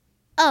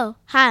Oh,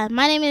 hi.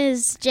 My name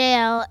is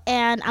Jaelle,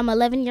 and I'm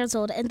 11 years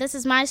old, and this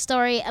is my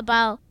story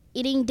about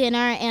eating dinner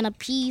and a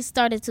pea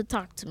started to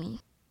talk to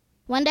me.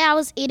 One day I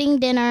was eating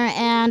dinner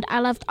and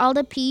I left all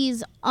the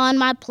peas on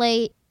my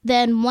plate.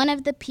 Then one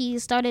of the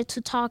peas started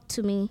to talk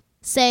to me,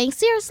 saying,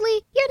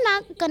 "Seriously, you're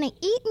not gonna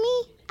eat me?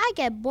 I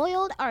get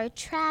boiled or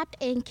trapped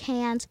in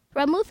cans,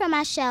 removed from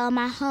my shell in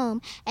my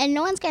home, and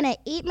no one's gonna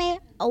eat me?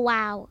 Oh,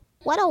 wow.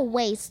 What a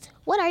waste.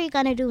 What are you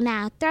gonna do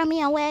now? Throw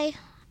me away?"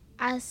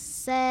 I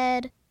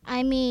said,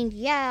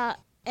 yeah,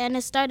 and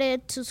it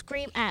started to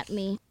scream at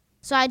me.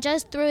 So I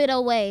just threw it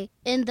away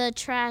in the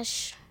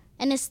trash,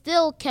 and it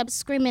still kept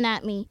screaming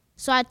at me.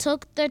 So I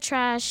took the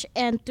trash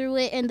and threw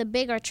it in the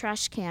bigger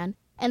trash can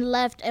and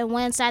left and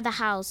went inside the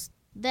house,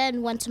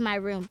 then went to my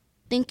room,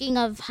 thinking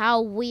of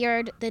how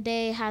weird the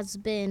day has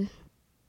been.